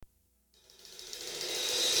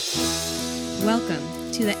Welcome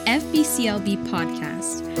to the FBCLB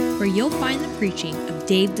podcast, where you'll find the preaching of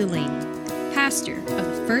Dave Delaney, pastor of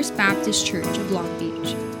the First Baptist Church of Long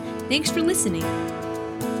Beach. Thanks for listening.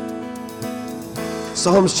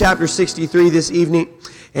 Psalms chapter 63 this evening,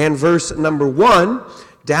 and verse number 1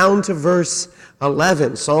 down to verse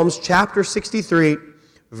 11. Psalms chapter 63,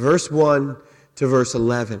 verse 1 to verse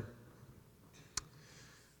 11.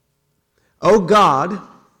 O God,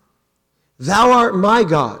 thou art my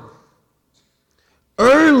God.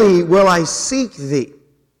 Early will I seek thee.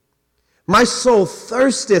 My soul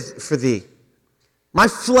thirsteth for thee. My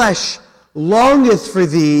flesh longeth for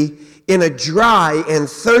thee in a dry and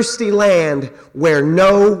thirsty land where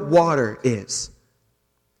no water is,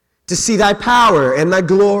 to see thy power and thy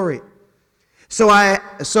glory. So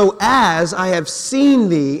as I have seen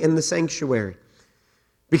thee in the sanctuary.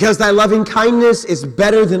 Because thy loving kindness is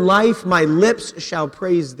better than life, my lips shall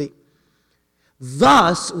praise thee.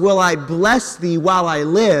 Thus will I bless thee while I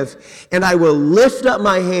live, and I will lift up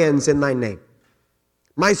my hands in thy name.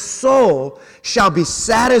 My soul shall be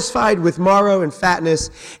satisfied with marrow and fatness,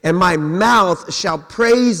 and my mouth shall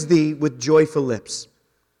praise thee with joyful lips.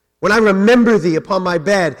 When I remember thee upon my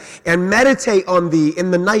bed and meditate on thee in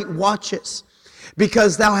the night watches,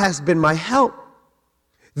 because thou hast been my help.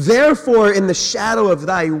 Therefore, in the shadow of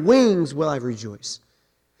thy wings will I rejoice.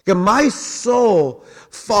 My soul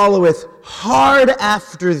followeth hard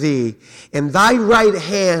after thee, and thy right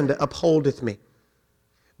hand upholdeth me.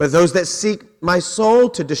 But those that seek my soul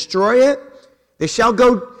to destroy it, they shall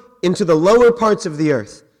go into the lower parts of the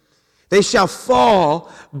earth. They shall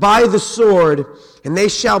fall by the sword, and they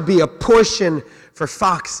shall be a portion for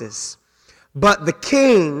foxes. But the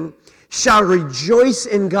king shall rejoice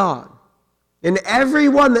in God, and every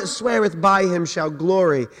one that sweareth by him shall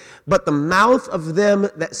glory, but the mouth of them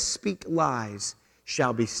that speak lies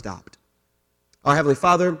shall be stopped. Our Heavenly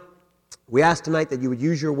Father, we ask tonight that you would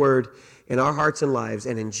use your word in our hearts and lives,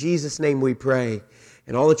 and in Jesus' name we pray.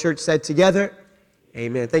 And all the church said together,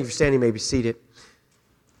 amen. Thank you for standing. You may be seated.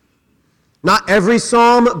 Not every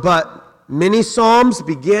psalm, but many psalms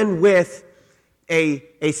begin with a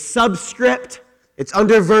subscript. It's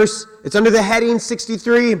under the heading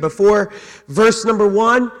 63. Before verse number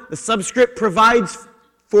 1, the subscript provides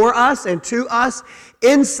for us and to us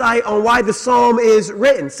insight on why the psalm is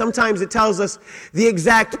written. Sometimes it tells us the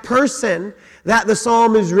exact person that the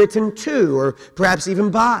psalm is written to, or perhaps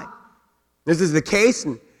even by. This is the case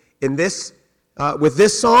in this with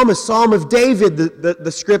this psalm, a psalm of David.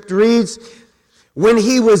 The script reads, when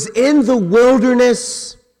he was in the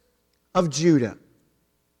wilderness of Judah.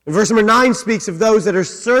 Verse number 9 speaks of those that are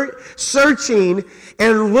searching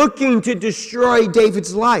and looking to destroy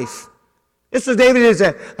David's life. This is David is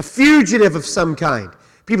a fugitive of some kind.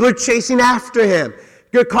 People are chasing after him.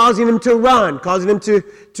 They're causing him to run, causing him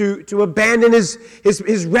to abandon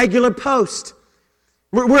his regular post.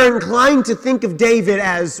 We're inclined to think of David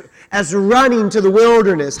as running to the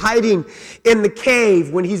wilderness, hiding in the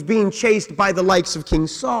cave when he's being chased by the likes of King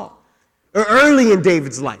Saul, or early in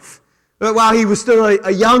David's life, while he was still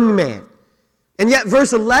a young man. And yet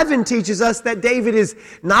verse 11 teaches us that David is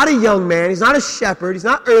not a young man, he's not a shepherd, he's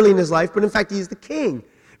not early in his life, but in fact he is the king.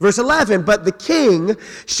 Verse 11, but the king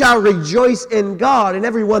shall rejoice in God, and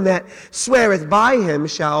everyone that sweareth by him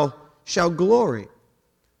shall glory.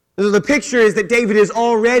 So the picture is that David is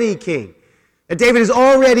already king. That David has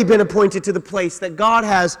already been appointed to the place that God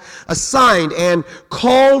has assigned and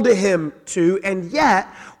called him to, and yet,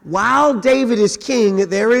 while David is king,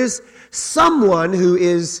 there is someone who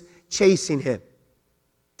is chasing him.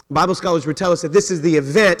 Bible scholars would tell us that this is the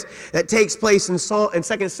event that takes place in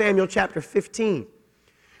 2 Samuel chapter 15,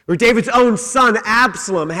 where David's own son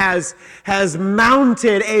Absalom has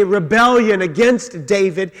mounted a rebellion against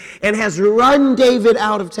David and has run David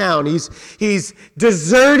out of town. He's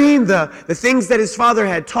deserting the things that his father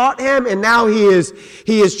had taught him, and now he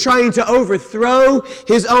is trying to overthrow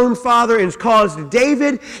his own father and has caused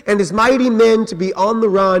David and his mighty men to be on the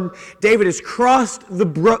run. David has crossed the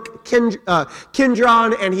brook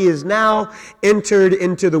Kidron, and he is now entered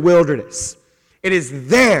into the wilderness. It is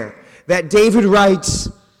there that David writes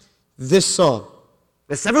this psalm.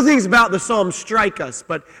 Now, several things about the psalm strike us,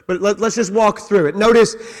 but let's just walk through it.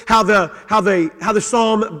 Notice how the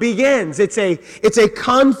psalm begins. It's a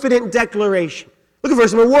confident declaration. Look at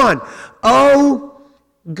verse number 1. O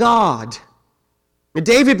God. And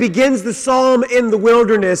David begins the psalm in the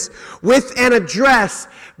wilderness with an address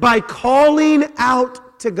by calling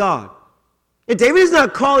out to God. And David is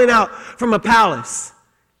not calling out from a palace.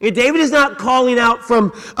 And David is not calling out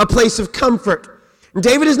from a place of comfort.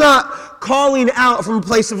 David is not calling out from a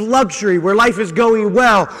place of luxury where life is going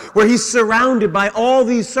well, where he's surrounded by all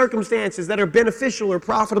these circumstances that are beneficial or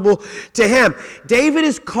profitable to him. David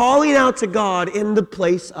is calling out to God in the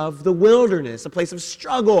place of the wilderness, a place of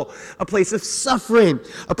struggle, a place of suffering,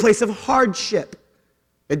 a place of hardship.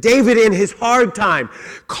 And David, in his hard time,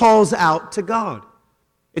 calls out to God.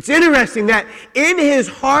 It's interesting that in his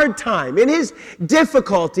hard time, in his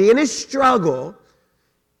difficulty, in his struggle,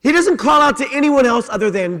 he doesn't call out to anyone else other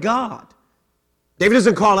than God. David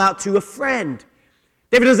doesn't call out to a friend.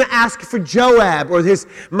 David doesn't ask for Joab or his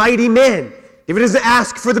mighty men. David doesn't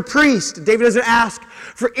ask for the priest. David doesn't ask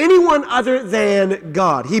for anyone other than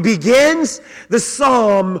God. He begins the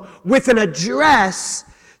psalm with an address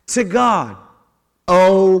to God.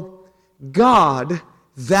 O God,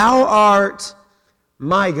 thou art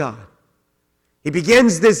my God. He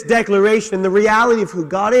begins this declaration in the reality of who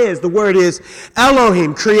God is. The word is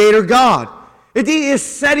Elohim, Creator God. He is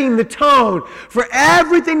setting the tone for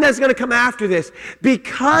everything that's going to come after this.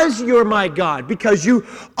 Because you're my God, because you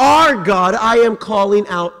are God, I am calling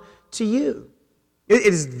out to you. It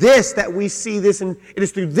is this that we see this, and it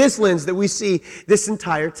is through this lens that we see this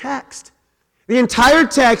entire text. The entire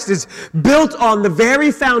text is built on the very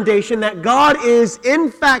foundation that God is, in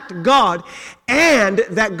fact, God, and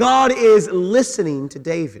that God is listening to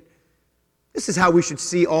David. This is how we should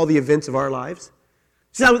see all the events of our lives.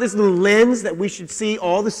 This is the lens that we should see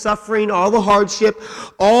all the suffering, all the hardship,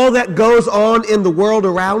 all that goes on in the world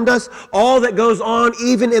around us, all that goes on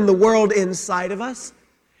even in the world inside of us.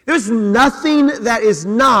 There's nothing that is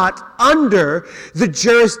not under the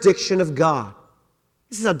jurisdiction of God.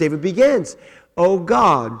 This is how David begins. Oh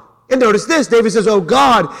God. And notice this, David says, oh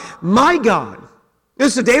God, my God.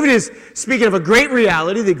 So David is speaking of a great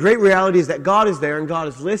reality. The great reality is that God is there and God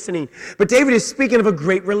is listening. But David is speaking of a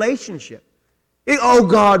great relationship. Oh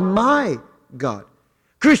God, my God.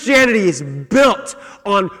 Christianity is built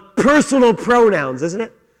on personal pronouns, isn't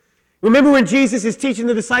it? Remember when Jesus is teaching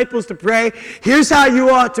the disciples to pray? Here's how you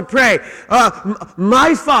ought to pray.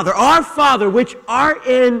 My Father, our Father, which art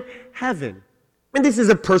in heaven. And this is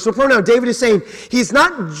a personal pronoun. David is saying he's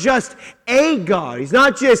not just a God. He's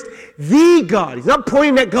not just the God. He's not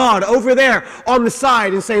pointing at God over there on the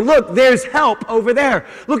side and saying, look, there's help over there.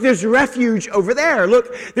 Look, there's refuge over there.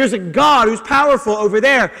 Look, there's a God who's powerful over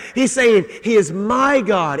there. He's saying he is my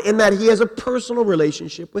God in that he has a personal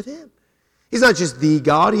relationship with him. He's not just the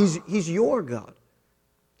God. He's your God.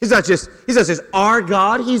 He's not just our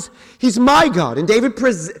God. He's my God. And David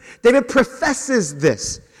professes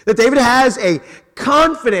this. That David has a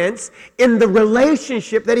confidence in the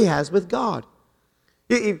relationship that he has with God.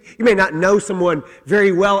 You may not know someone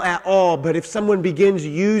very well at all, but if someone begins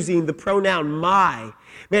using the pronoun my,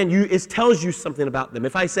 man, it tells you something about them.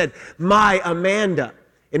 If I said my Amanda,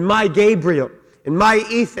 and my Gabriel, and my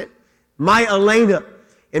Ethan, my Elena,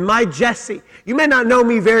 and my Jesse, you may not know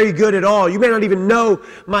me very good at all. You may not even know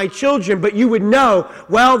my children, but you would know,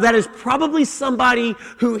 well, that is probably somebody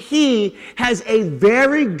who he has a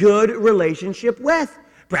very good relationship with.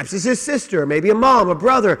 Perhaps it's his sister, maybe a mom, a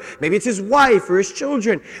brother, maybe it's his wife or his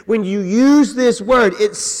children. When you use this word,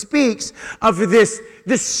 it speaks of this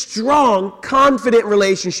strong, confident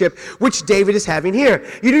relationship which David is having here.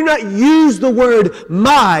 You do not use the word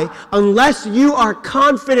my unless you are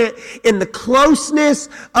confident in the closeness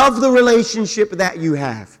of the relationship that you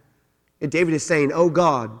have. And David is saying, oh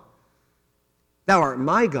God, thou art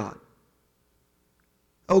my God.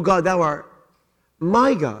 Oh God, thou art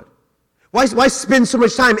my God. Why spend so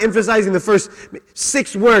much time emphasizing the first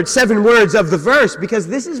 7 words of the verse? Because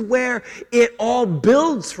this is where it all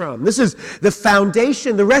builds from. This is the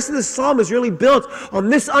foundation. The rest of the psalm is really built on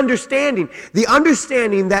this understanding. The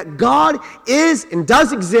understanding that God is and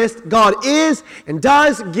does exist. God is and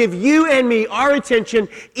does give you and me our attention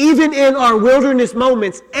even in our wilderness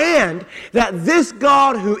moments. And that this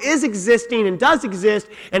God who is existing and does exist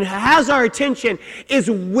and has our attention is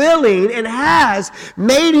willing and has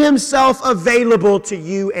made himself available to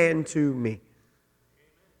you and to me.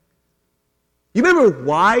 You remember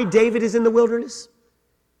why David is in the wilderness?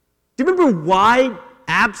 Do you remember why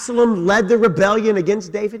Absalom led the rebellion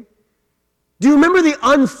against David? Do you remember the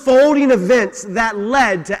unfolding events that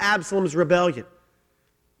led to Absalom's rebellion?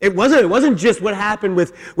 It wasn't just what happened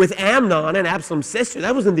with Amnon and Absalom's sister.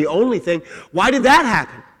 That wasn't the only thing. Why did that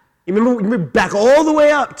happen? You remember back all the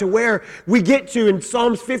way up to where we get to in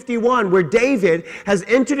Psalms 51, where David has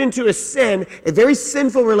entered into a very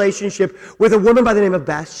sinful relationship with a woman by the name of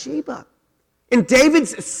Bathsheba. And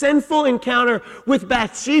David's sinful encounter with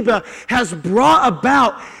Bathsheba has brought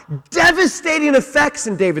about devastating effects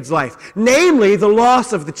in David's life, namely the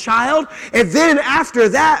loss of the child. And then after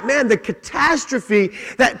that, man, the catastrophe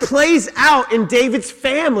that plays out in David's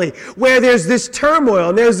family, where there's this turmoil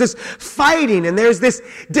and there's this fighting and there's this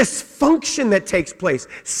dysfunction that takes place.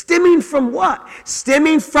 Stemming from what?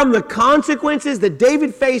 Stemming from the consequences that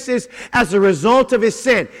David faces as a result of his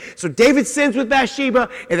sin. So David sins with Bathsheba,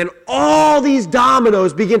 and then all these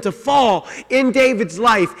dominoes begin to fall in David's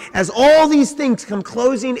life as all these things come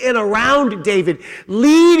closing in around David,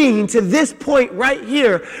 leading to this point right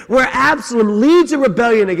here where Absalom leads a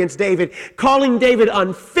rebellion against David, calling David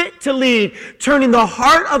unfit to lead, turning the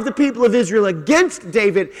heart of the people of Israel against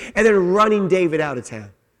David, and then running David out of town.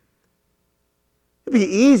 It'd be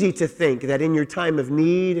easy to think that in your time of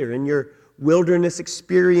need or in your wilderness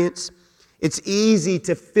experience, it's easy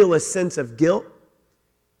to feel a sense of guilt.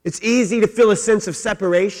 It's easy to feel a sense of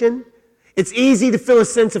separation. It's easy to feel a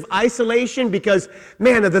sense of isolation because,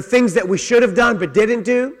 man, of the things that we should have done but didn't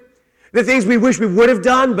do, the things we wish we would have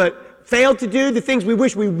done but failed to do, the things we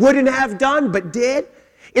wish we wouldn't have done but did.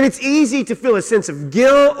 And it's easy to feel a sense of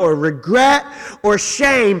guilt or regret or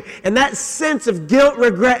shame. And that sense of guilt,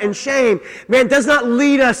 regret, and shame, man, does not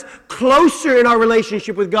lead us closer in our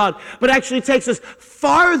relationship with God, but actually takes us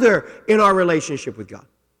farther in our relationship with God.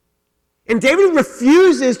 And David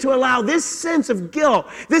refuses to allow this sense of guilt,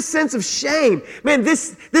 this sense of shame, man,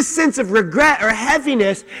 this sense of regret or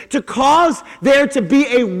heaviness to cause there to be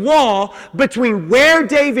a wall between where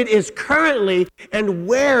David is currently and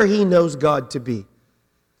where he knows God to be.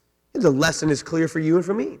 The lesson is clear for you and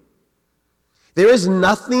for me. There is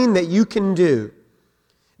nothing that you can do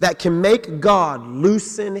that can make God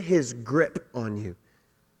loosen his grip on you.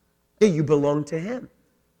 You belong to him.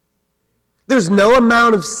 There's no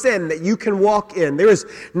amount of sin that you can walk in. There is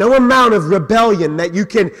no amount of rebellion that you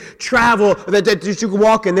can travel, that you can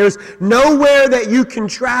walk in. There's nowhere that you can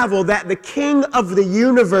travel that the King of the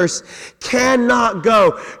universe cannot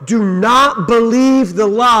go. Do not believe the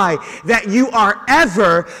lie that you are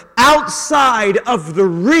ever outside of the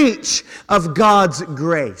reach of God's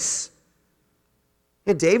grace.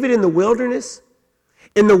 And David in the wilderness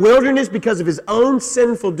because of his own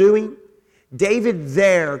sinful doing, David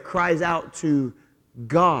there cries out to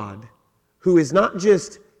God, who is not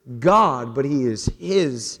just God, but he is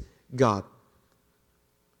his God.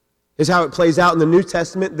 Here's how it plays out in the New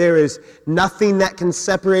Testament. There is nothing that can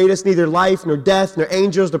separate us, neither life, nor death, nor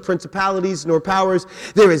angels, nor principalities, nor powers.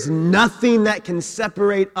 There is nothing that can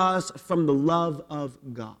separate us from the love of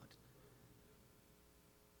God.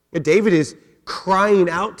 And David is crying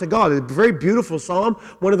out to God. It's a very beautiful psalm,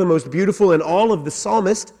 one of the most beautiful in all of the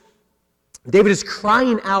psalmist. David is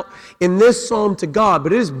crying out in this psalm to God,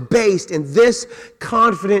 but it is based in this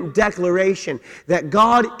confident declaration that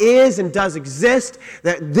God is and does exist,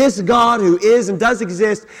 that this God who is and does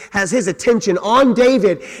exist has his attention on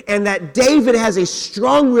David, and that David has a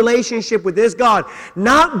strong relationship with this God,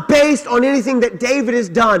 not based on anything that David has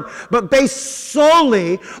done, but based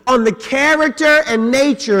solely on the character and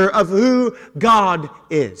nature of who God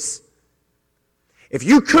is. If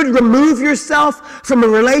you could remove yourself from a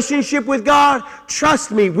relationship with God, trust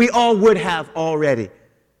me, we all would have already.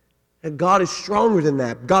 And God is stronger than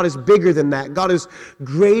that. God is bigger than that. God is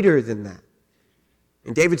greater than that.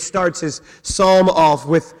 And David starts his psalm off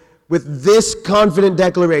with this confident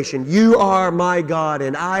declaration: you are my God,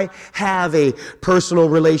 and I have a personal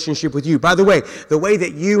relationship with you. By the way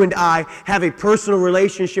that you and I have a personal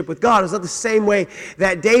relationship with God is not the same way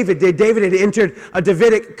that David did. David had entered a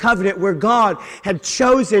Davidic covenant where God had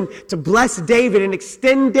chosen to bless David and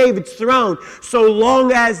extend David's throne so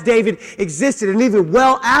long as David existed, and even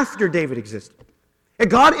well after David existed. And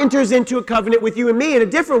God enters into a covenant with you and me in a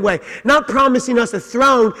different way, not promising us a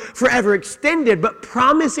throne forever extended, but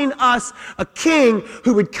promising us a king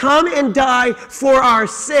who would come and die for our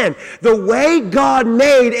sin. The way God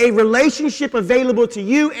made a relationship available to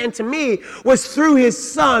you and to me was through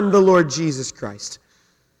his Son, the Lord Jesus Christ.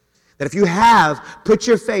 That if you have put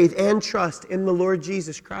your faith and trust in the Lord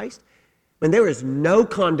Jesus Christ, then there is no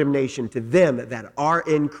condemnation to them that are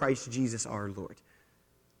in Christ Jesus our Lord.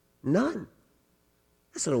 None.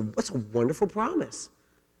 That's a wonderful promise.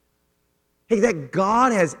 Hey, that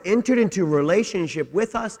God has entered into a relationship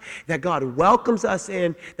with us, that God welcomes us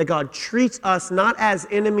in, that God treats us not as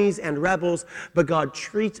enemies and rebels, but God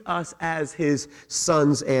treats us as his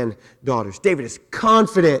sons and daughters. David is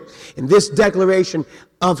confident in this declaration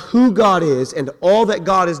of who God is and all that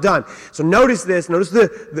God has done. So notice this, notice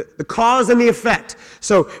the cause and the effect.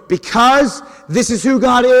 So because this is who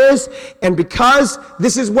God is, and because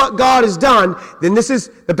this is what God has done, then this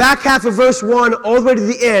is the back half of verse 1 all the way to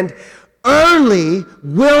the end. Early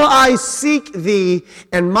will I seek thee,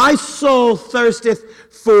 and my soul thirsteth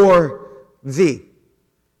for thee.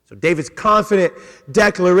 So David's confident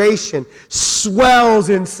declaration swells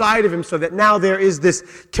inside of him so that now there is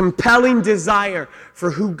this compelling desire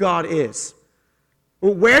for who God is.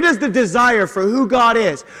 Well, where does the desire for who God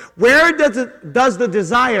is, where does the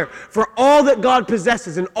desire for all that God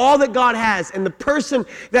possesses and all that God has and the person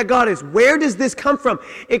that God is, where does this come from?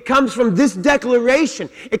 It comes from this declaration.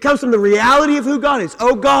 It comes from the reality of who God is.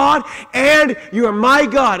 Oh God, and you are my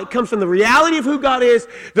God. It comes from the reality of who God is,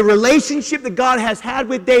 the relationship that God has had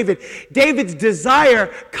with David. David's desire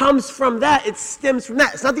comes from that. It stems from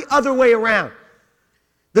that. It's not the other way around.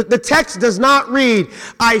 The text does not read,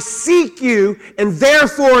 I seek you, and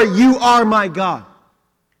therefore you are my God.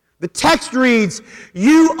 The text reads,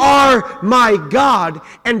 you are my God,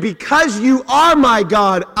 and because you are my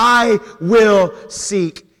God, I will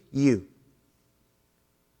seek you.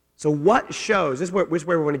 So what shows, this is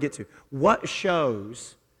where we want to get to, what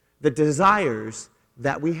shows the desires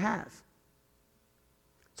that we have?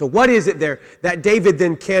 So what is it there that David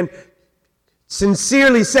then can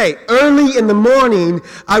sincerely say, early in the morning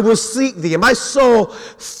I will seek thee, and my soul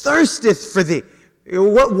thirsteth for thee?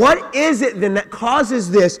 What is it then that causes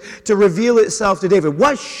this to reveal itself to David?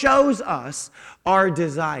 What shows us our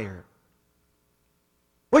desire?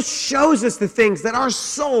 What shows us the things that our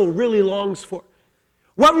soul really longs for?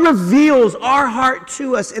 What reveals our heart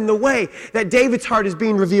to us in the way that David's heart is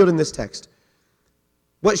being revealed in this text?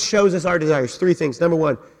 What shows us our desires? Three things. Number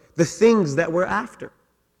one, the things that we're after.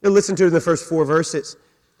 You'll listen to it in the first 4 verses.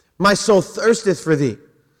 My soul thirsteth for thee.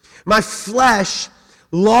 My flesh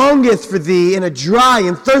longeth for thee in a dry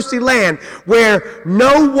and thirsty land where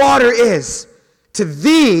no water is. To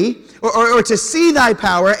thee, or to see thy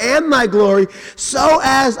power and thy glory, so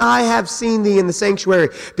as I have seen thee in the sanctuary.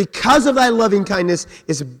 Because of thy loving kindness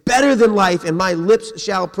is better than life, and my lips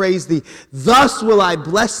shall praise thee. Thus will I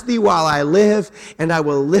bless thee while I live, and I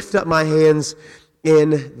will lift up my hands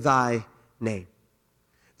in thy name.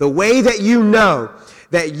 The way that you know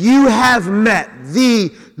that you have met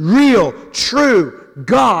the real, true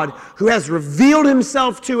God who has revealed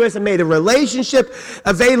himself to us and made a relationship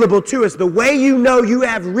available to us, the way you know you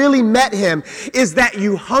have really met him is that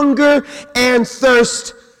you hunger and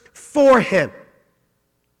thirst for him.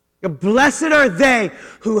 Blessed are they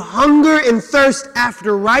who hunger and thirst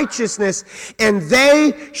after righteousness, and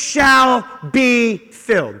they shall be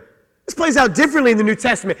filled. This plays out differently in the New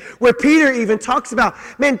Testament, where Peter even talks about,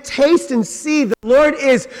 man, taste and see the Lord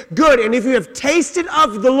is good. And if you have tasted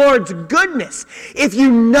of the Lord's goodness, if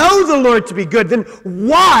you know the Lord to be good, then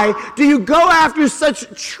why do you go after such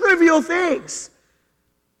trivial things?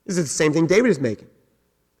 This is the same thing David is making.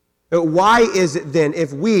 Why is it then,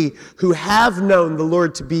 if we who have known the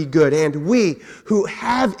Lord to be good and we who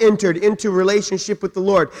have entered into a relationship with the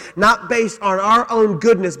Lord, not based on our own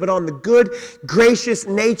goodness, but on the good, gracious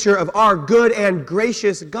nature of our good and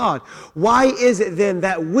gracious God, why is it then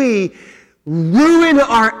that we ruin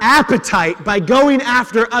our appetite by going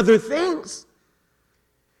after other things?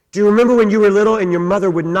 Do you remember when you were little and your mother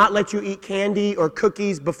would not let you eat candy or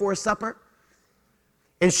cookies before supper?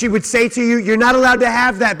 And she would say to you, you're not allowed to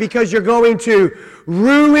have that because you're going to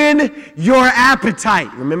ruin your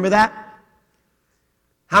appetite. Remember that?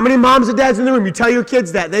 How many moms and dads in the room, you tell your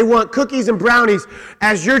kids that they want cookies and brownies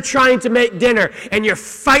as you're trying to make dinner and you're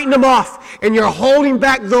fighting them off and you're holding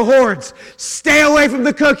back the hordes. Stay away from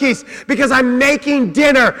the cookies because I'm making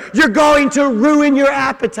dinner. You're going to ruin your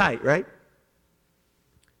appetite, right?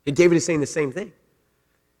 And David is saying the same thing.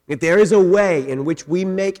 If there is a way in which we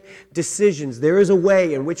make decisions, there is a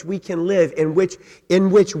way in which we can live, in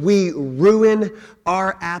which we ruin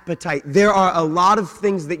our appetite. There are a lot of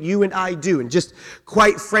things that you and I do, and just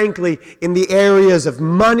quite frankly, in the areas of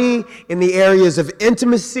money, in the areas of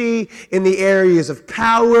intimacy, in the areas of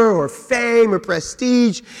power or fame or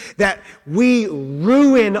prestige, that we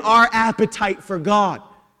ruin our appetite for God.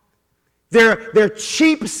 They're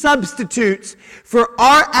cheap substitutes for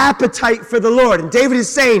our appetite for the Lord. And David is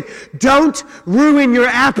saying, don't ruin your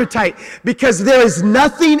appetite because there is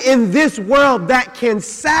nothing in this world that can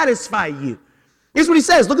satisfy you. Here's what he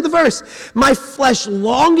says. Look at the verse. My flesh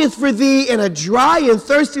longeth for thee in a dry and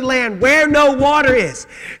thirsty land where no water is.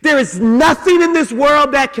 There is nothing in this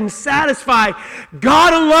world that can satisfy.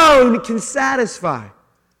 God alone can satisfy.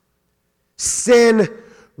 Sin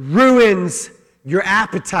ruins your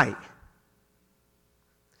appetite.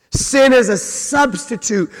 Sin is a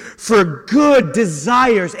substitute for good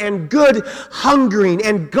desires and good hungering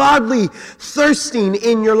and godly thirsting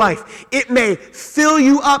in your life. It may fill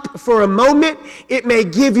you up for a moment. It may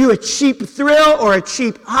give you a cheap thrill or a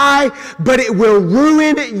cheap high, but it will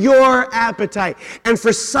ruin your appetite. And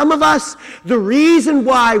for some of us, the reason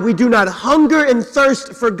why we do not hunger and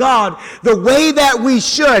thirst for God the way that we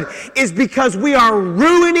should is because we are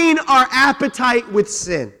ruining our appetite with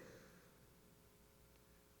sin.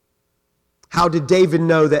 How did David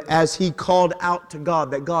know that as he called out to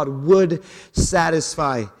God, that God would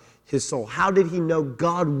satisfy his soul? How did he know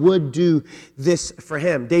God would do this for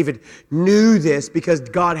him? David knew this because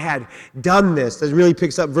God had done this. That really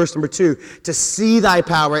picks up verse number 2. To see thy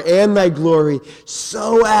power and thy glory,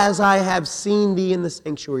 so as I have seen thee in the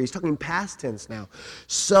sanctuary. He's talking past tense now.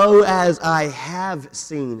 So as I have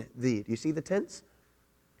seen thee. Do you see the tense?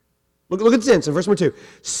 Look at the tense in verse number 2.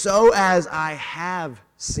 So as I have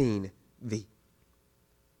seen thee.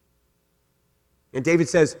 And David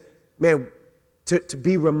says, man, to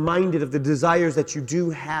be reminded of the desires that you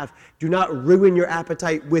do have. Do not ruin your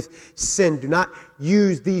appetite with sin. Do not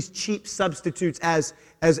use these cheap substitutes as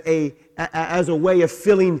a way of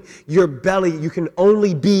filling your belly. You can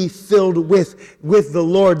only be filled with the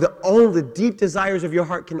Lord. The deep desires of your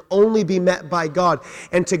heart can only be met by God.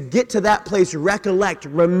 And to get to that place,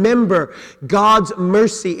 remember God's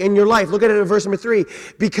mercy in your life. Look at it in verse number 3.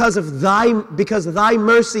 Because thy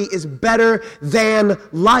mercy is better than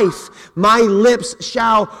life, my lips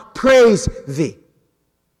shall praise thee.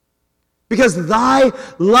 Because thy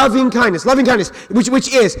loving kindness,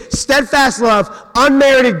 which is steadfast love,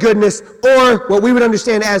 unmerited goodness, or what we would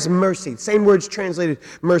understand as mercy. Same words translated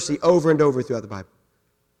mercy over and over throughout the Bible.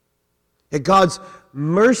 That God's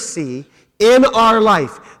mercy in our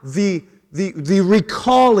life, the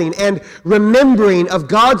recalling and remembering of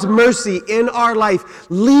God's mercy in our life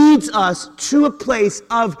leads us to a place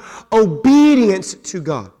of obedience to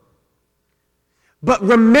God. But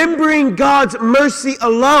remembering God's mercy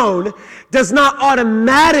alone does not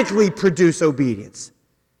automatically produce obedience.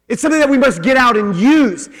 It's something that we must get out and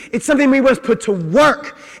use. It's something we must put to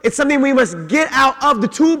work. It's something we must get out of the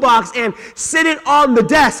toolbox and sit it on the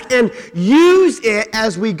desk and use it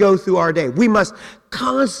as we go through our day. We must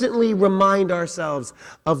constantly remind ourselves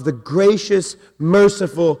of the gracious,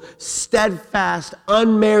 merciful, steadfast,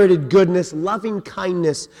 unmerited goodness, loving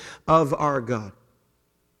kindness of our God.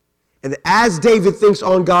 And as David thinks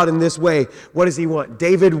on God in this way, what does he want?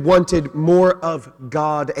 David wanted more of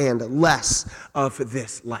God and less of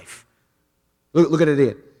this life. Look at it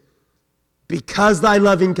again. Because thy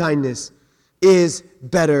loving kindness is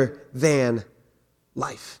better than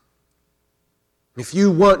life. If you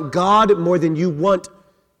want God more than you want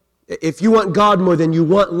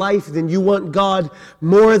life, then you want God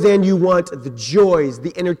more than you want the joys,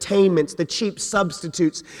 the entertainments, the cheap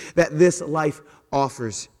substitutes that this life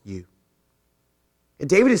offers you. And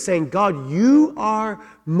David is saying, God, you are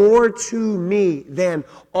more to me than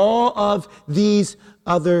all of these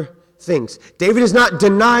other things. David is not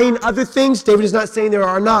denying other things. David is not saying there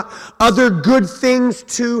are not other good things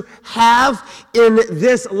to have in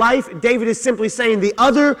this life. David is simply saying the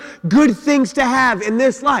other good things to have in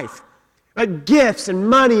this life. Gifts and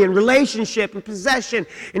money and relationship and possession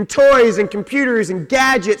and toys and computers and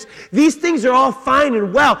gadgets. These things are all fine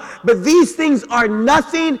and well, but these things are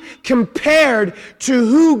nothing compared to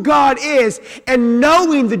who God is and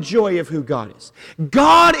knowing the joy of who God is.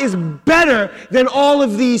 God is better than all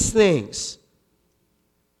of these things.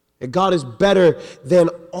 And God is better than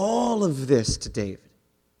all of this to David.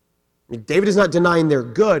 David is not denying they're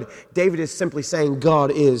good. David is simply saying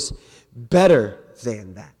God is better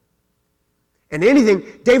than that. And anything,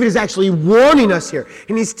 David is actually warning us here.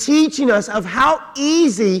 And he's teaching us of how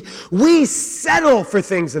easy we settle for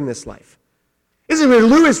things in this life. This is where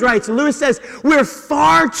Lewis writes, and Lewis says, we're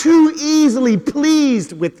far too easily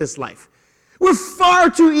pleased with this life. We're far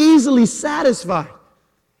too easily satisfied.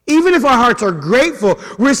 Even if our hearts are grateful,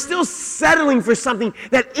 we're still settling for something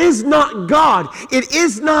that is not God. It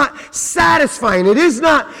is not satisfying. It is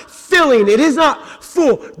not filling. It is not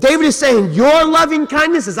full. David is saying, your loving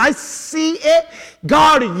kindness, as I see it,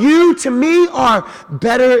 God, you to me are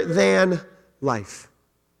better than life.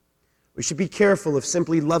 We should be careful of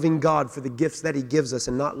simply loving God for the gifts that he gives us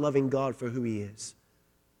and not loving God for who he is.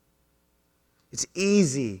 It's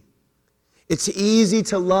easy It's easy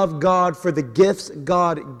to love God for the gifts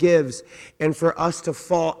God gives and for us to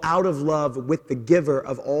fall out of love with the giver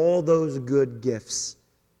of all those good gifts.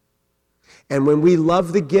 And when we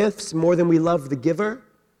love the gifts more than we love the giver,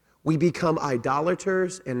 we become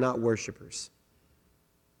idolaters and not worshipers.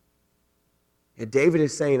 And David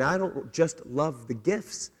is saying, I don't just love the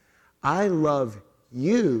gifts. I love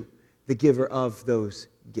you, the giver of those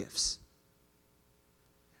gifts.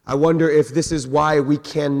 I wonder if this is why we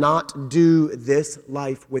cannot do this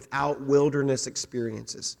life without wilderness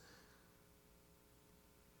experiences.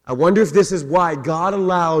 I wonder if this is why God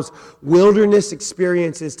allows wilderness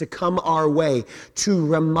experiences to come our way to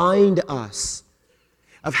remind us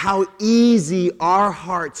of how easy our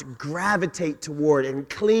hearts gravitate toward and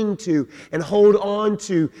cling to and hold on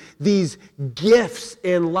to these gifts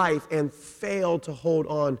in life and fail to hold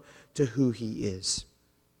on to who He is.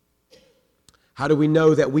 How do we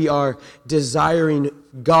know that we are desiring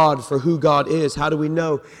God for who God is? How do we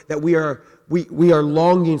know that we are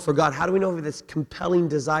longing for God? How do we know of this compelling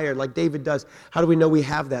desire like David does? How do we know we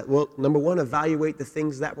have that? Well, number one, evaluate the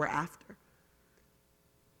things that we're after.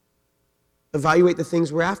 Evaluate the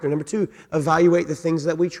things we're after. Number two, evaluate the things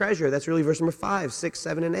that we treasure. That's really verse number 5, 6,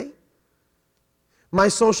 7, and 8. My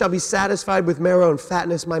soul shall be satisfied with marrow and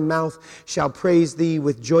fatness. My mouth shall praise thee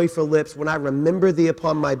with joyful lips. When I remember thee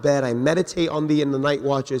upon my bed, I meditate on thee in the night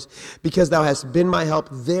watches, because thou hast been my help.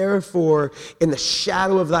 Therefore, in the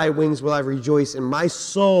shadow of thy wings will I rejoice, and my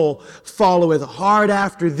soul followeth hard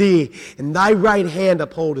after thee, and thy right hand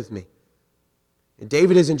upholdeth me. And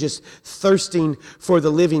David isn't just thirsting for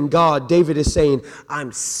the living God. David is saying,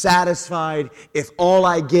 I'm satisfied if all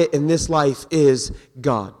I get in this life is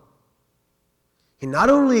God. He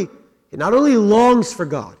not only longs for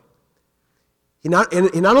God, he not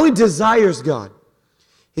only desires God,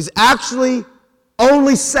 he's actually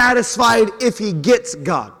only satisfied if he gets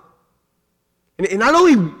God. And he not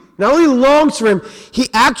only longs for Him, he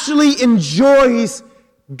actually enjoys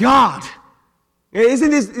God.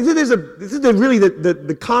 Isn't this really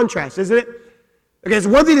the contrast, isn't it? Okay, it's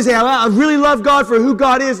one thing to say, I really love God for who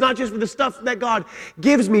God is, not just for the stuff that God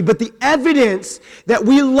gives me, but the evidence that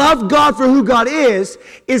we love God for who God is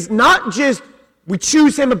not just we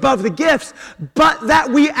choose Him above the gifts, but that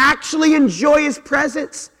we actually enjoy His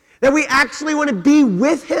presence, that we actually want to be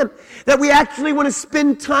with Him, that we actually want to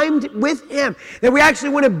spend time with Him, that we actually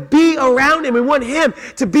want to be around Him and want Him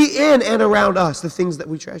to be in and around us, the things that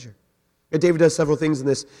we treasure. And David does several things in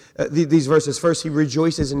these verses. First, he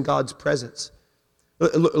rejoices in God's presence.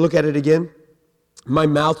 Look at it again. My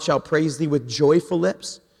mouth shall praise thee with joyful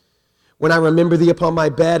lips. When I remember thee upon my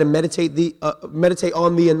bed and meditate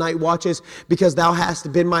on thee in night watches, because thou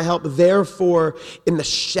hast been my help. Therefore, in the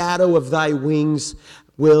shadow of thy wings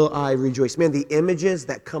will I rejoice. Man, the images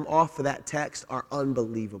that come off of that text are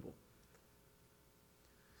unbelievable.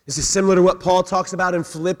 This is similar to what Paul talks about in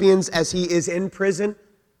Philippians as he is in prison.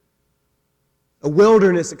 A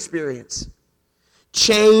wilderness experience.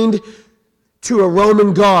 Chained to a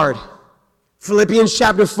Roman guard. Philippians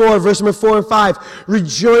chapter 4, verse number 4 and 5.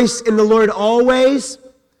 Rejoice in the Lord always.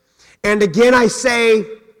 And again I say,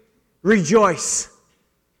 rejoice.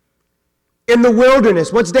 In the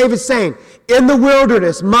wilderness, what's David saying? In the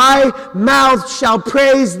wilderness, my mouth shall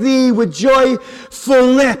praise thee with joyful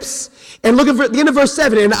lips. And look at the end of verse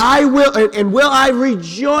 7. And will I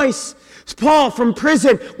rejoice. Paul from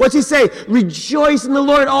prison, what's he say? Rejoice in the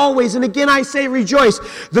Lord always. And again I say rejoice.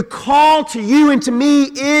 The call to you and to me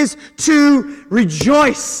is to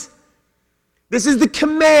rejoice. This is the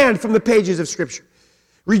command from the pages of Scripture.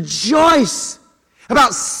 Rejoice.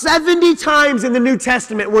 About 70 times in the New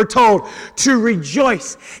Testament we're told to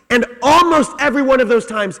rejoice. And almost every one of those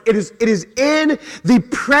times it is in the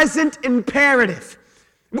present imperative.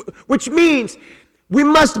 Which means we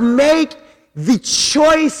must make the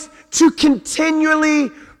choice to continually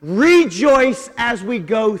rejoice as we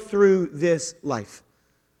go through this life.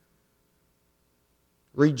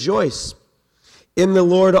 Rejoice in the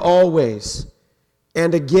Lord always.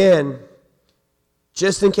 And again,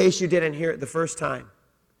 just in case you didn't hear it the first time,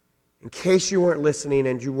 in case you weren't listening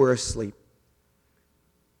and you were asleep,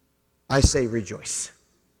 I say rejoice.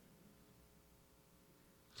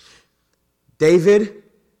 David,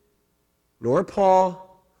 nor Paul,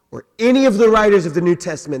 or any of the writers of the New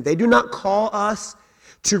Testament, they do not call us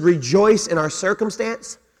to rejoice in our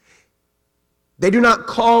circumstance. They do not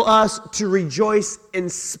call us to rejoice in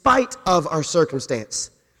spite of our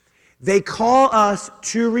circumstance. They call us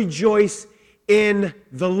to rejoice in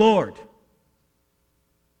the Lord.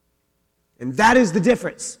 And that is the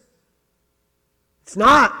difference. It's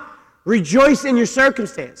not rejoice in your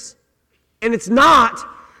circumstance. And it's not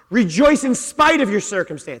rejoice in spite of your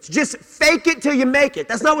circumstance. Just fake it till you make it.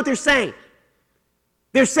 That's not what they're saying.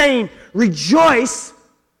 They're saying rejoice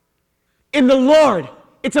in the Lord.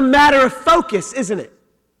 It's a matter of focus, isn't it?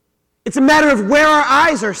 It's a matter of where our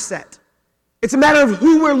eyes are set. It's a matter of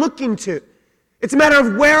who we're looking to. It's a matter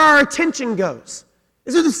of where our attention goes.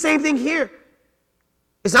 This is the same thing here.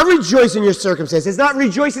 It's not rejoice in your circumstance. It's not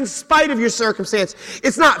rejoice in spite of your circumstance.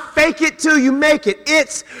 It's not fake it till you make it.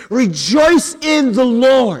 It's rejoice in the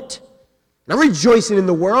Lord. You're not rejoicing in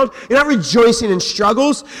the world. You're not rejoicing in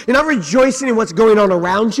struggles. You're not rejoicing in what's going on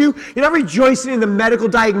around you. You're not rejoicing in the medical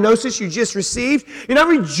diagnosis you just received. You're not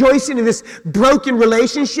rejoicing in this broken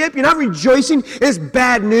relationship. You're not rejoicing in this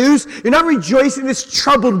bad news. You're not rejoicing in this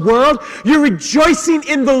troubled world. You're rejoicing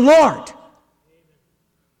in the Lord.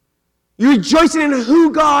 You're rejoicing in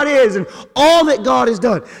who God is and all that God has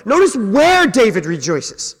done. Notice where David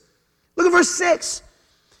rejoices. Look at verse 6.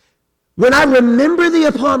 When I remember thee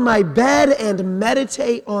upon my bed and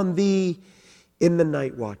meditate on thee in the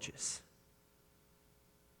night watches.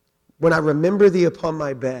 When I remember thee upon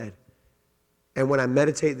my bed and when I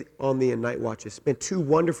meditate on thee in night watches. It's been two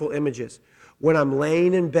wonderful images. When I'm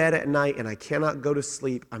laying in bed at night and I cannot go to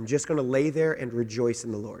sleep, I'm just going to lay there and rejoice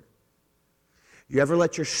in the Lord. You ever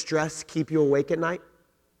let your stress keep you awake at night?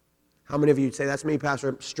 How many of you would say, that's me,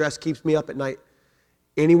 Pastor, stress keeps me up at night?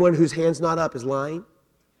 Anyone whose hand's not up is lying?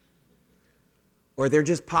 Or they're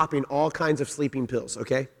just popping all kinds of sleeping pills,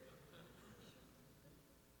 okay?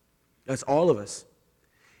 That's all of us.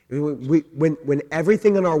 When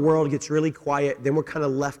everything in our world gets really quiet, then we're kind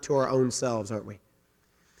of left to our own selves, aren't we?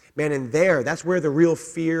 Man, and that's where the real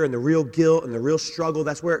fear and the real guilt and the real struggle,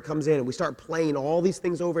 that's where it comes in. And we start playing all these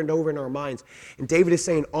things over and over in our minds. And David is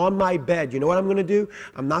saying, on my bed, you know what I'm going to do?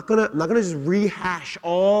 I'm not going to just rehash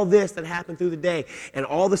all this that happened through the day and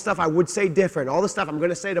all the stuff I would say different, all the stuff I'm going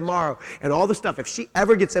to say tomorrow, and all the stuff. If she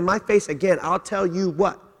ever gets in my face again, I'll tell you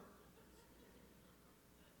what.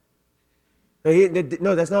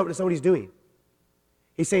 No, that's not what he's doing.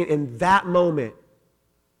 He's saying, in that moment,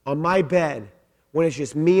 on my bed, when it's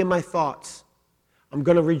just me and my thoughts, I'm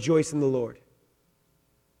going to rejoice in the Lord.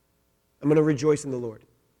 I'm going to rejoice in the Lord.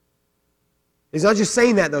 He's not just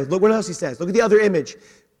saying that, though. Look what else he says. Look at the other image.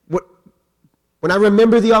 When I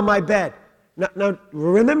remember thee on my bed. Now,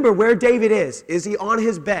 remember where David is. Is he on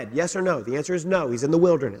his bed? Yes or no? The answer is no. He's in the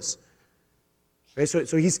wilderness. Okay,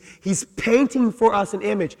 so he's painting for us an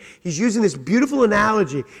image. He's using this beautiful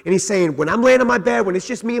analogy, and he's saying, when I'm laying on my bed, when it's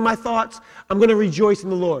just me and my thoughts, I'm going to rejoice in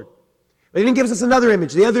the Lord. But he then gives us another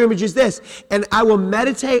image. The other image is this. And I will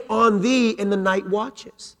meditate on thee in the night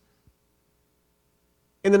watches.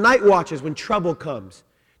 In the night watches when trouble comes.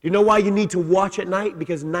 Do you know why you need to watch at night?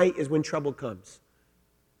 Because night is when trouble comes.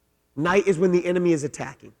 Night is when the enemy is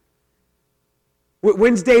attacking.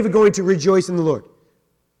 When's David going to rejoice in the Lord?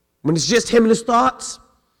 When it's just him and his thoughts?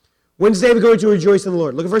 When's David going to rejoice in the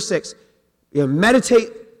Lord? Look at verse 6. Meditate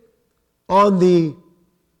on thee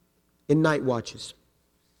in night watches.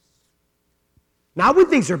 Not when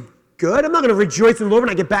things are good. I'm not going to rejoice in the Lord when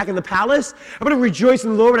I get back in the palace. I'm going to rejoice in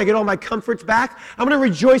the Lord when I get all my comforts back. I'm going to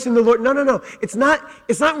rejoice in the Lord. No. It's not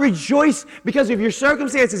rejoice because of your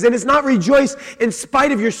circumstances, and it's not rejoice in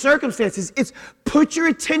spite of your circumstances. It's put your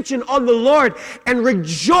attention on the Lord and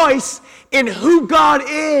rejoice in who God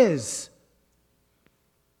is.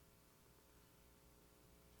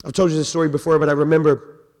 I've told you this story before, but I remember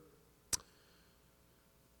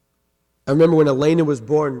when Elena was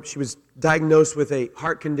born, she was diagnosed with a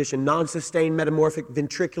heart condition, non-sustained metamorphic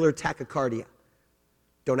ventricular tachycardia.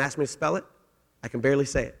 Don't ask me to spell it. I can barely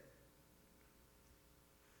say it.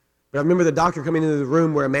 But I remember the doctor coming into the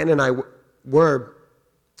room where Amanda and I were,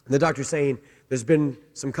 and the doctor saying, there's been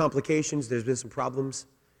some complications, there's been some problems.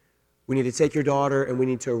 We need to take your daughter, and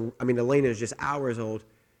Elena is just hours old.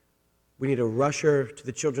 We need to rush her to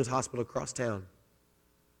the children's hospital across town.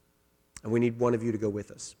 And we need one of you to go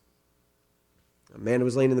with us. Amanda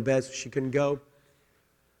was laying in the bed, so she couldn't go.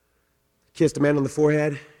 Kissed Amanda on the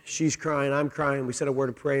forehead. She's crying, I'm crying. We said a word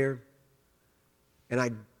of prayer. And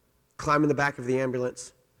I climb in the back of the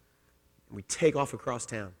ambulance, and we take off across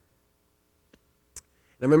town.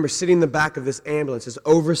 And I remember sitting in the back of this ambulance, this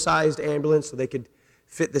oversized ambulance, so they could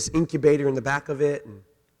fit this incubator in the back of it. And I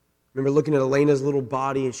remember looking at Elena's little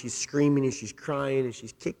body, and she's screaming, and she's crying, and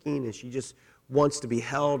she's kicking, and she just wants to be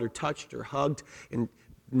held or touched or hugged. And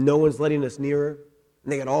no one's letting us near her.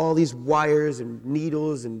 And they got all these wires and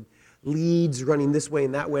needles and leads running this way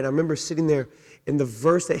and that way. And I remember sitting there, and the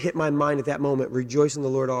verse that hit my mind at that moment, rejoice in the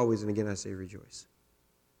Lord always. And again, I say rejoice.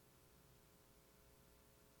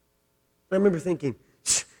 And I remember thinking,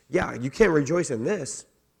 yeah, you can't rejoice in this.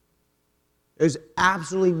 There's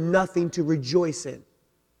absolutely nothing to rejoice in.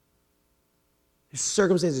 His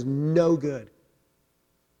circumstance is no good.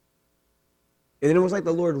 And then it was like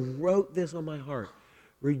the Lord wrote this on my heart.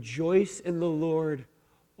 Rejoice in the Lord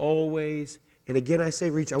always. And again, I say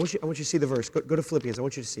reach. I want you to see the verse. Go to Philippians. I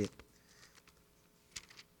want you to see it.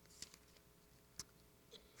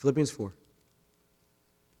 Philippians 4.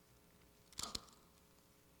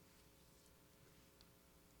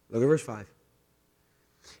 Look at verse 5.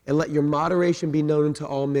 And let your moderation be known unto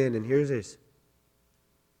all men. And here's this.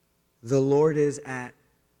 The Lord is at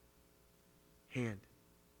hand.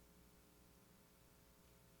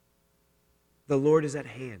 The Lord is at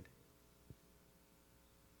hand.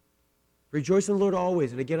 Rejoice in the Lord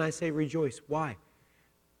always. And again, I say rejoice. Why?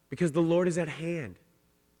 Because the Lord is at hand.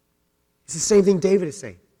 It's the same thing David is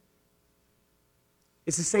saying.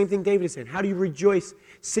 It's the same thing David is saying. How do you rejoice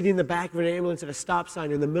sitting in the back of an ambulance at a stop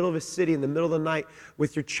sign in the middle of a city in the middle of the night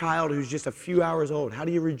with your child who's just a few hours old? How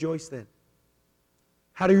do you rejoice then?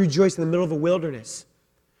 How do you rejoice in the middle of a wilderness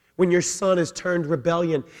when your son has turned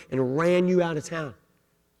rebellion and ran you out of town?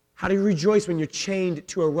 How do you rejoice when you're chained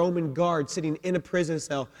to a Roman guard sitting in a prison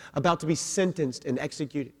cell about to be sentenced and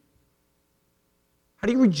executed? How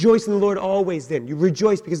do you rejoice in the Lord always then? You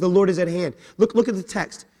rejoice because the Lord is at hand. Look at the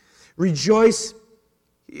text. Rejoice.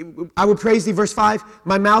 I will praise thee, verse 5.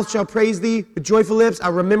 My mouth shall praise thee with joyful lips. I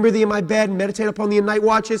remember thee in my bed and meditate upon thee in night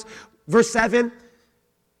watches. Verse 7.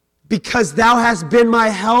 Because thou hast been my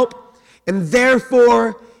help, and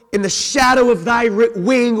therefore in the shadow of thy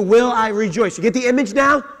wing will I rejoice. You get the image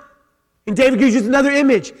now? And David gives you another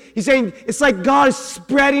image. He's saying it's like God is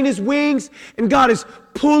spreading his wings and God is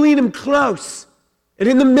pulling him close. And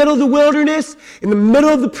in the middle of the wilderness, in the middle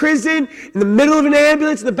of the prison, in the middle of an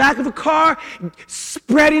ambulance, in the back of a car,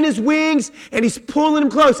 spreading his wings, and he's pulling him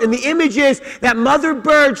close. And the image is that mother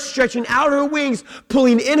bird stretching out her wings,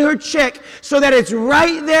 pulling in her chick, so that it's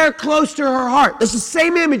right there close to her heart. That's the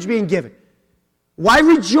same image being given. Why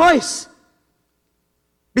rejoice?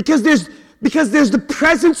 Because there's the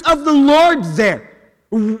presence of the Lord there.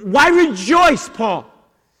 Why rejoice, Paul?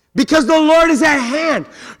 Because the Lord is at hand.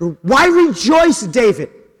 Why rejoice, David?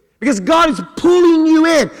 Because God is pulling you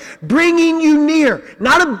in, bringing you near,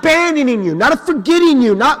 not abandoning you, not forgetting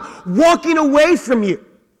you, not walking away from you,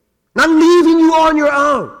 not leaving you on your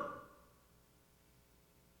own,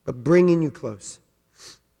 but bringing you close.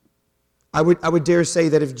 I would dare say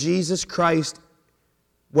that if Jesus Christ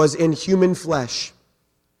was in human flesh,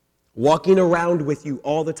 walking around with you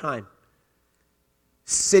all the time,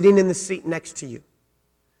 sitting in the seat next to you,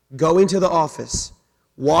 going to the office,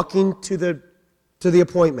 walking to the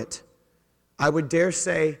appointment, I would dare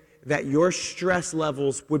say that your stress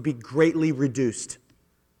levels would be greatly reduced.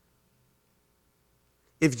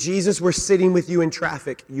 If Jesus were sitting with you in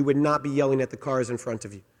traffic, you would not be yelling at the cars in front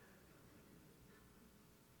of you.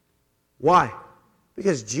 Why?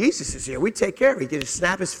 Because Jesus is here. We take care of it. He can just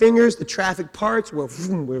snap his fingers, the traffic parts, we're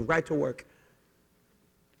right to work.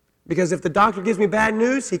 Because if the doctor gives me bad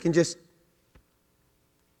news, he can just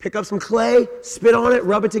pick up some clay, spit on it,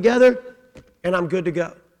 rub it together, and I'm good to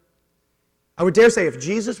go. I would dare say if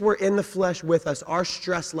Jesus were in the flesh with us, our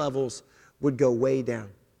stress levels would go way down.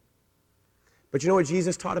 But you know what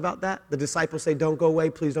Jesus taught about that? The disciples say, don't go away,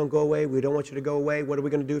 please don't go away. We don't want you to go away. What are we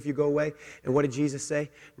going to do if you go away? And what did Jesus say?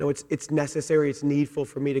 No, it's necessary, it's needful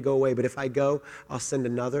for me to go away. But if I go, I'll send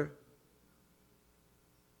another,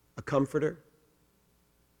 a comforter.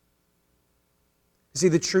 See,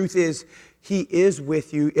 the truth is, he is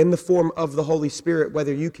with you in the form of the Holy Spirit,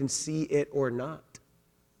 whether you can see it or not.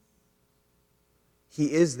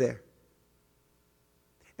 He is there.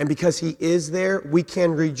 And because he is there, we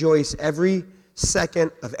can rejoice every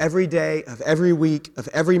second of every day, of every week, of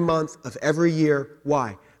every month, of every year.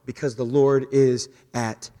 Why? Because the Lord is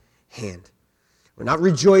at hand. We're not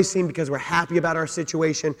rejoicing because we're happy about our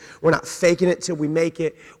situation. We're not faking it till we make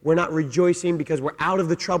it. We're not rejoicing because we're out of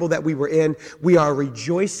the trouble that we were in. We are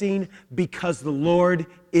rejoicing because the Lord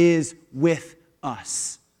is with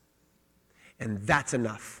us. And that's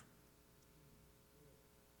enough.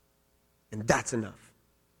 And that's enough.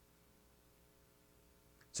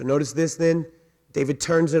 So notice this then. David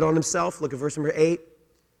turns it on himself. Look at verse number 8.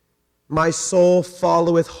 My soul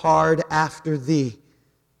followeth hard after thee.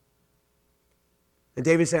 And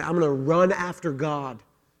David said, I'm going to run after God.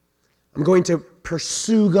 I'm going to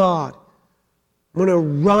pursue God. I'm going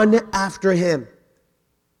to run after him.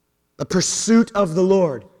 The pursuit of the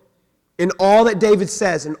Lord. In all that David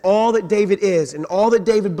says, in all that David is, in all that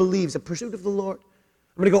David believes, the pursuit of the Lord.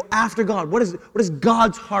 I'm going to go after God. What is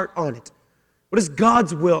God's heart on it? What is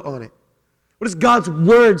God's will on it? What does God's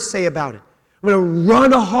word say about it? I'm going to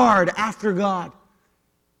run hard after God.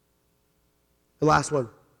 The last one,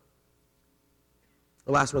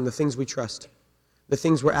 the things we trust. the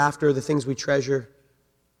things we're after, the things we treasure,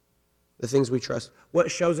 the things we trust. What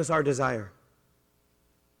shows us our desire?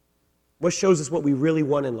 What shows us what we really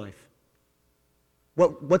want in life?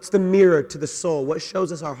 What's the mirror to the soul? What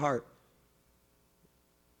shows us our heart?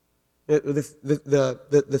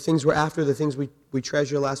 The things we're after, the things we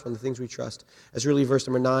treasure, last one, the things we trust. That's really verse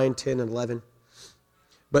number 9, 10, and 11.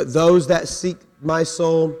 But those that seek my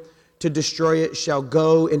soul to destroy it shall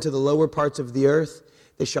go into the lower parts of the earth.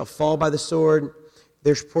 They shall fall by the sword.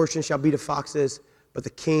 Their portion shall be to foxes, but the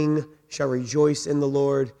king shall rejoice in the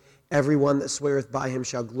Lord. Everyone that sweareth by him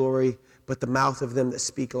shall glory, but the mouth of them that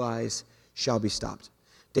speak lies shall be stopped.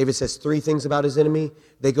 David says 3 things about his enemy.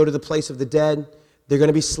 They go to the place of the dead. They're going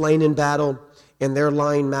to be slain in battle, and their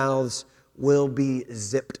lying mouths will be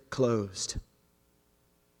zipped closed.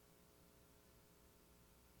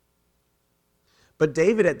 But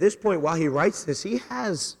David, at this point, while he writes this, he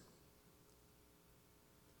has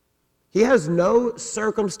no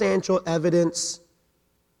circumstantial evidence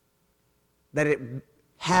that it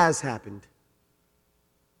has happened.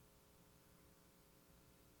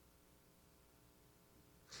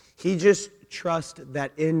 He just trusts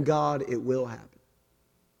that in God it will happen.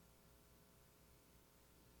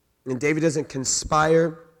 And David doesn't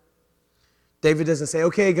conspire. David doesn't say,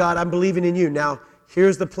 okay, God, I'm believing in you. Now,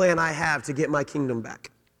 here's the plan I have to get my kingdom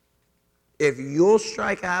back. If you'll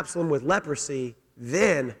strike Absalom with leprosy,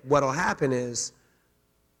 then what'll happen is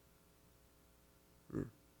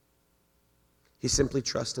he simply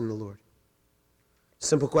trusts in the Lord.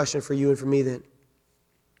 Simple question for you and for me then.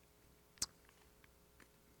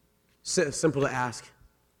 Simple to ask,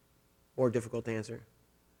 or difficult to answer.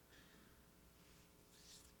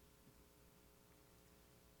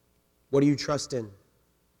 What do you trust in?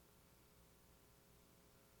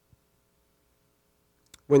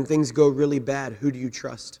 When things go really bad, who do you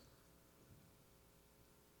trust?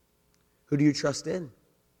 Who do you trust in?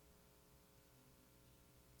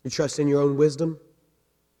 You trust in your own wisdom?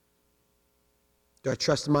 Do I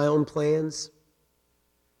trust in my own plans?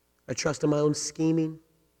 I trust in my own scheming?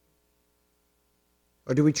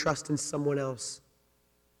 Or do we trust in someone else?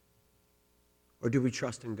 Or do we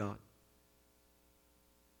trust in God?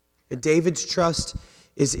 And David's trust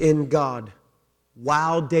is in God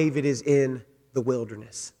while David is in the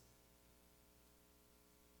wilderness.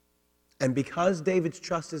 And because David's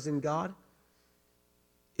trust is in God,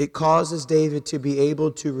 it causes David to be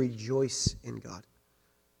able to rejoice in God.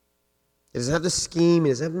 He doesn't have to scheme,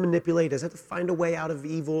 he doesn't have to manipulate, he doesn't have to find a way out of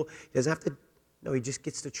evil, he doesn't have to, no, he just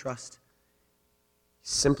gets to trust.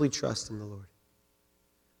 Simply trust in the Lord.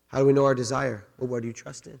 How do we know our desire? Well, what do you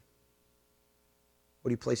trust in? What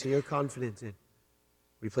are you placing your confidence in?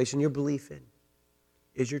 What are you placing your belief in?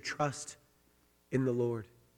 Is your trust in the Lord?